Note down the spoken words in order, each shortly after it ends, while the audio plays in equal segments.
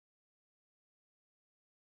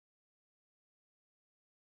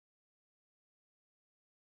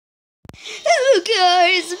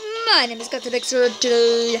guys, my name is Captain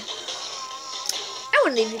Today. I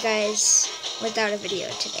want to leave you guys without a video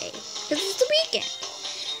today because it's the weekend.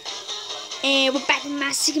 And we're back with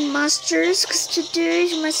Massive Monsters because today,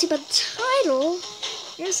 as you might see by the title,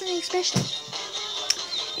 there's something special.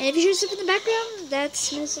 And if you hear stuff in the background,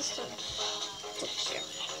 that's my sister.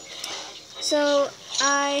 So,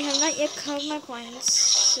 I have not yet covered my coins,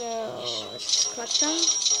 so let's just collect them.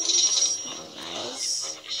 Nice.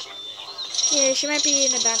 Yeah, she might be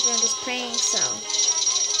in the background just playing, so.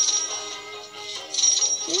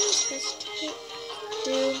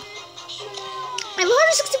 I have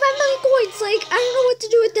 165 million coins, like, I don't know what to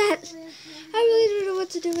do with that. I really don't know what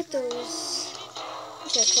to do with those.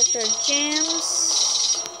 Okay, collect our gems.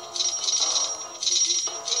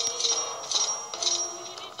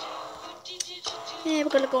 And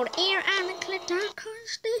we're gonna go to Air Island, collect our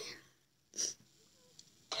coins there.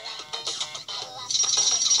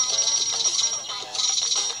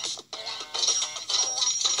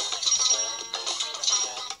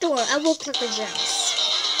 Don't worry, I will collect the gems.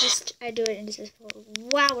 Just, I do it in this episode.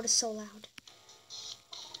 Wow, it is so loud.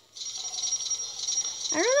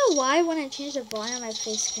 I don't know why when I change the volume, my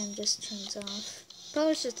face cam just turns off.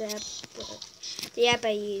 Probably it's just the app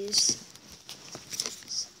I use.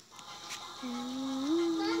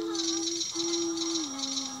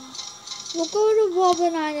 We'll go to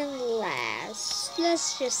Wublin Island last.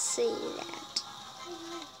 Let's just say that.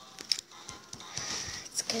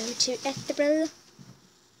 Let's go to Ethereal.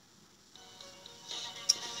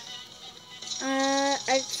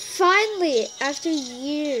 I finally, after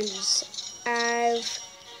years, I've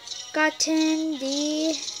gotten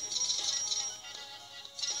the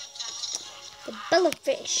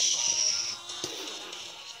bellowfish.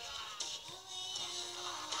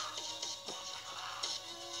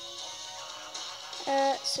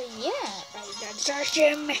 So yeah, I got charged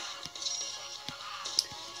him. The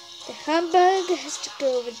humbug has to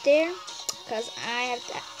go over there because I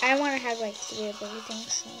want to have like 3 of everything.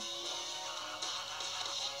 So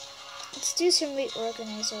let's do some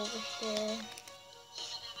reorganize over here.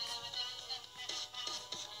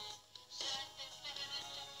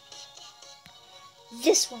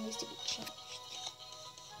 This one needs to be changed.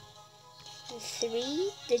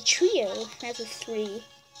 The trio has a 3.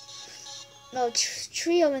 No,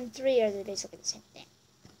 trio and 3 are basically the same thing.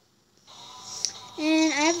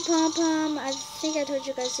 And I have a pom-pom. I think I told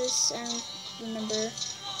you guys this. I don't remember.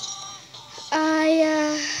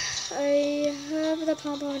 I have the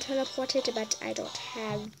pom-pom teleported, but I don't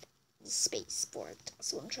have the space for it.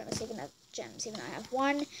 So I'm trying to save enough gems. Even though I have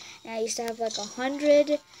 1, and I used to have like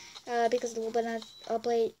 100 because of the Wublin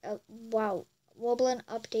update. Wublin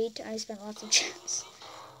update. I spent lots of gems.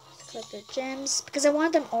 Collect the gems because I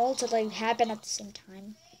want them all to like happen at the same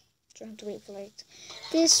time. So I have to wait for like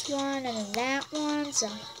this one and then that one. So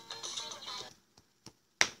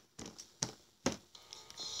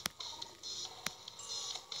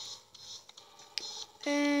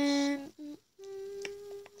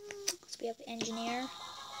so we have the engineer.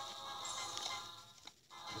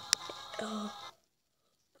 Oh,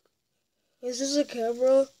 is this a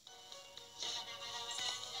camera?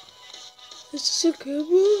 Is this a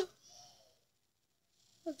camera?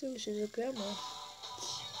 I think this is a camera.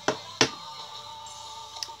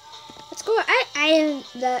 Let's go.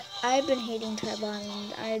 I've been hating Tribal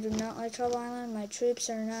Island. I do not like Tribal Island. My troops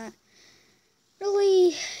are not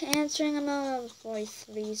really answering. I'm on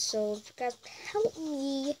 43, so if you guys help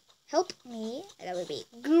me, that would be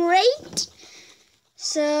great.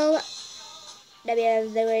 So that be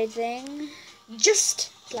the great thing.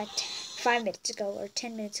 Just like 5 minutes ago or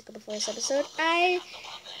 10 minutes ago before this episode, I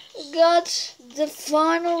got the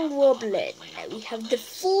final Wublin. We have the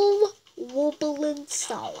full Wublin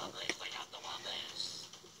song.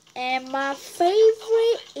 And my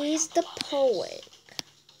favorite is the poet.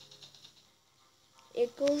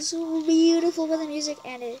 It goes so beautiful with the music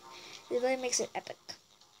and it really makes it epic.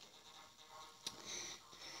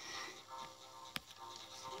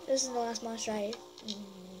 This is the last monster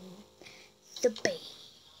the base.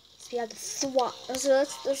 We have the swap. So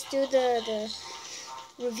let's do the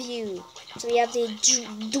review. So we have the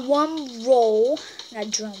drum roll,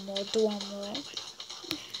 not drum roll,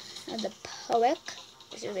 and the poet.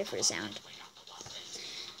 Let's just wait for the sound.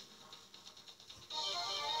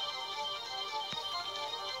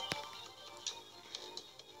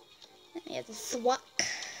 Then we have the thwack,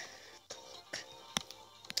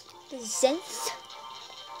 the zenth,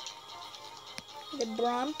 the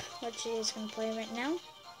bromp, which is gonna play right now.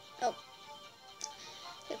 Oh,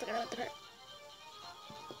 I forgot about the part.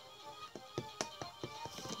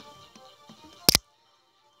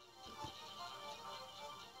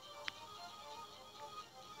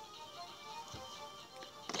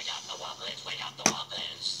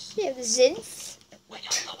 Zinth?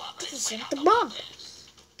 Zinth the bomb.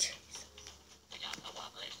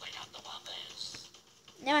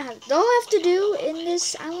 Now all I have to do in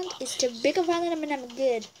this island is to pick a island and I'm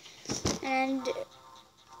good. And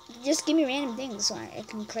just give me random things so I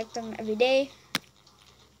can collect them every day.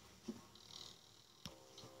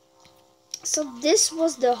 So this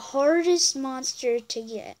was the hardest monster to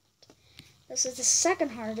get. This is the second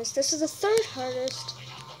hardest. This is the third hardest.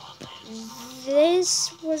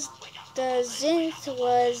 This was the Zinth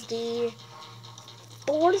was the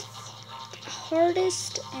fourth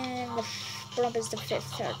hardest, and the Brump is the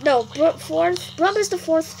fifth hardest. No, fourth. Brump is the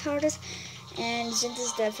fourth hardest, and Zinth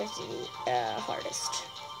is the fifth hardest.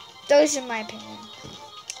 Those in my opinion.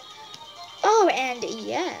 Oh, and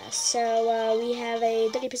yeah, so we have a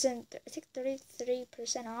 30%, I think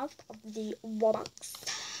 33% off of the Robux.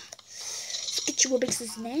 Get your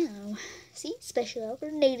Robuxes now. See, special offer,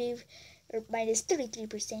 native, or minus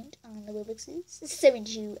 33% on the Robuxes.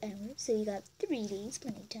 72 hours, so you got 3 days,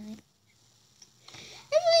 plenty of time.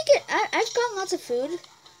 I've gotten lots of food,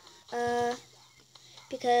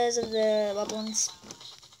 because of the Wublins.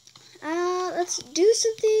 Let's do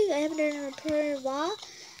something I haven't done in a while.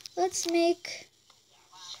 Let's make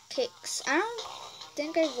cakes. I don't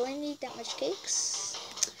think I really need that much cakes.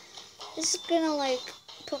 This is gonna like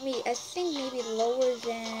put me, I think maybe lower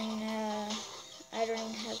than, I don't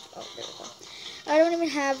even have, oh there we go. I don't even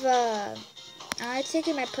have, I think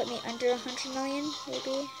it might put me under 100 million,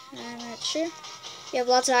 maybe. I'm not sure. We have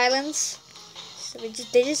lots of islands. So they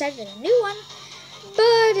just added a new one.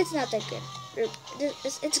 But it's not that good.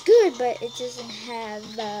 It's good, but it doesn't have,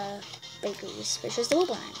 bakeries, which is the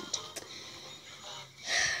Wublin Island.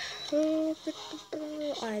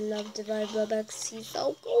 I love Divide Robux. He's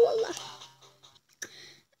so cool.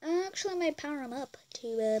 Actually, I might power him up to,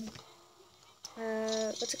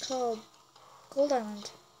 what's it called? Gold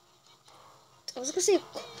Island. I was gonna say,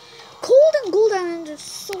 Cold and Gold Island are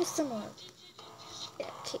so similar.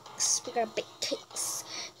 Yeah, cakes. We gotta bake cakes.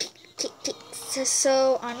 Cakes.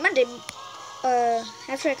 So, on Monday,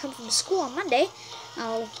 after I come from school on Monday,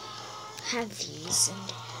 I'll have these,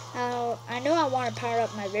 and I know I want to power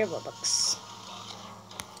up my rare Robux.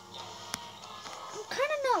 I'm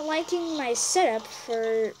kind of not liking my setup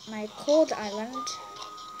for my cold island.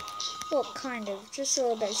 Well, kind of, just a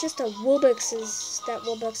little bit. It's just the Wobuxes. That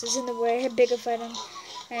Wobux is in the way. I had bigger fight him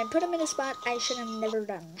and put him in a spot I should have never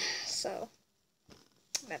done. So,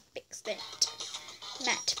 Matt fixed it.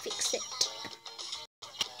 Matt fixed it.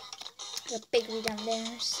 Got a bakery down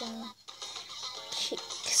there, so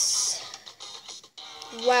cakes.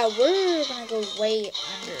 Wow, we're gonna go way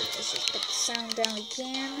under. Let's just put the sound down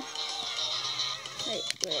again.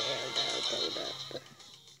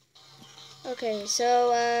 Okay,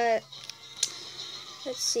 so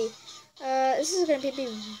let's see. This is gonna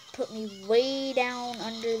put me way down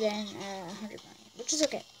under than 100 million, which is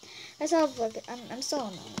okay. I still have like I'm still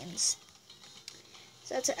in millions.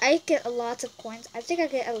 So that's it. I get a lot of coins. I think I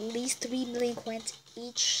get at least 3 million coins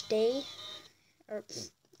each day, or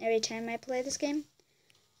every time I play this game.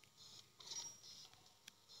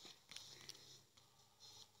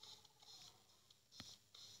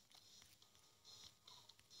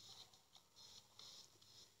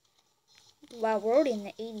 Wow, we're already in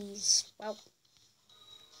the 80s. Wow.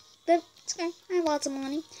 But it's okay. I have lots of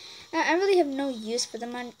money. I really have no use for the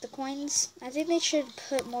coins. I think they should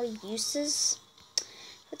put more uses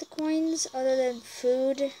for the coins other than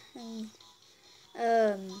food and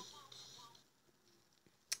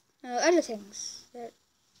other things that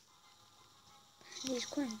need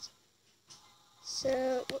coins.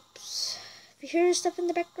 So, whoops. If you hear stuff in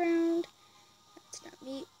the background, that's not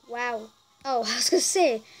me. Wow. Oh, I was gonna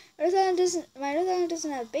say, my Earth Island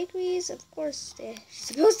doesn't have bakeries. Of course, they're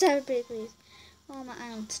supposed to have bakeries. All my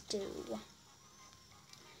islands do.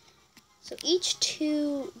 So each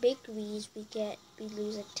 2 bakeries we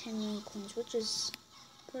lose like 10 million coins, which is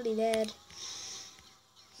pretty bad.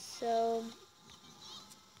 So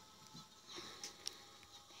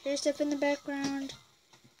here's stuff in the background.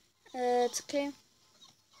 It's okay.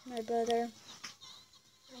 My brother.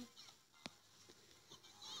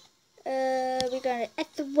 We got an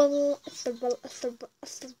ethereal.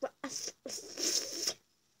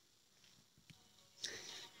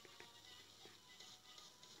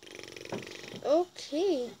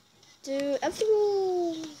 Okay. Do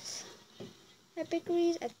ethereals have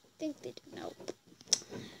bakeries? I think they do. No.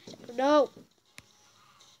 No.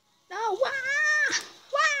 No. Wah!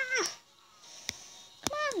 Wah!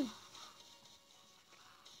 Come on.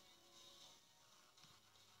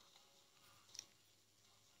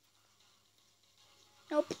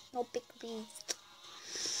 Nope. No bakeries.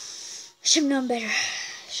 Should have known better.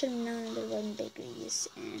 should have known there wasn't bakeries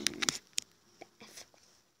in Bath.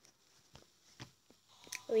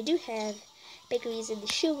 But we do have bakeries in the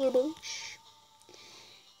Sugar Bush.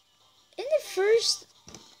 In the first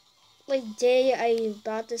day I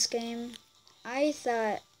bought this game, I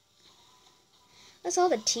thought I saw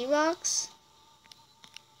the T-Rocks,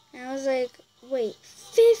 and I was like, wait,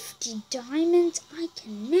 50 diamonds? I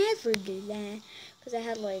can never do that, because I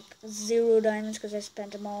had like 0 diamonds because I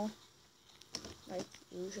spent them all, like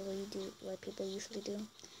people usually do.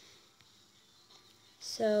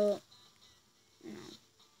 So, you know,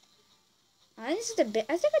 this is the bit.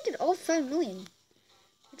 I think I did all 5 million,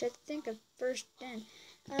 which I think I first did.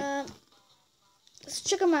 Let's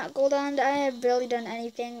check out my Gold Island. I have barely done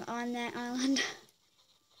anything on that island.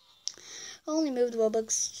 I only moved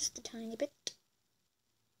Robux just a tiny bit.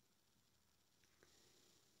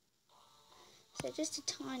 So just a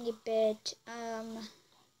tiny bit.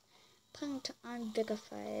 Plan to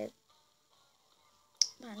unbigify it.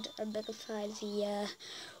 Plan to unbigify the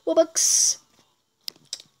Robux.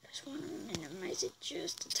 Just want to minimize it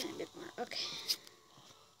just a tiny bit more. Okay.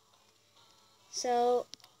 So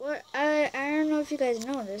I don't know if you guys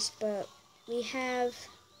know this, but we have.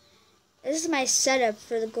 This is my setup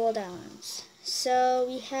for the Gold Islands. So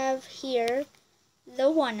we have here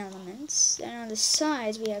the 1 elements, and on the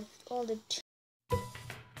sides we have all the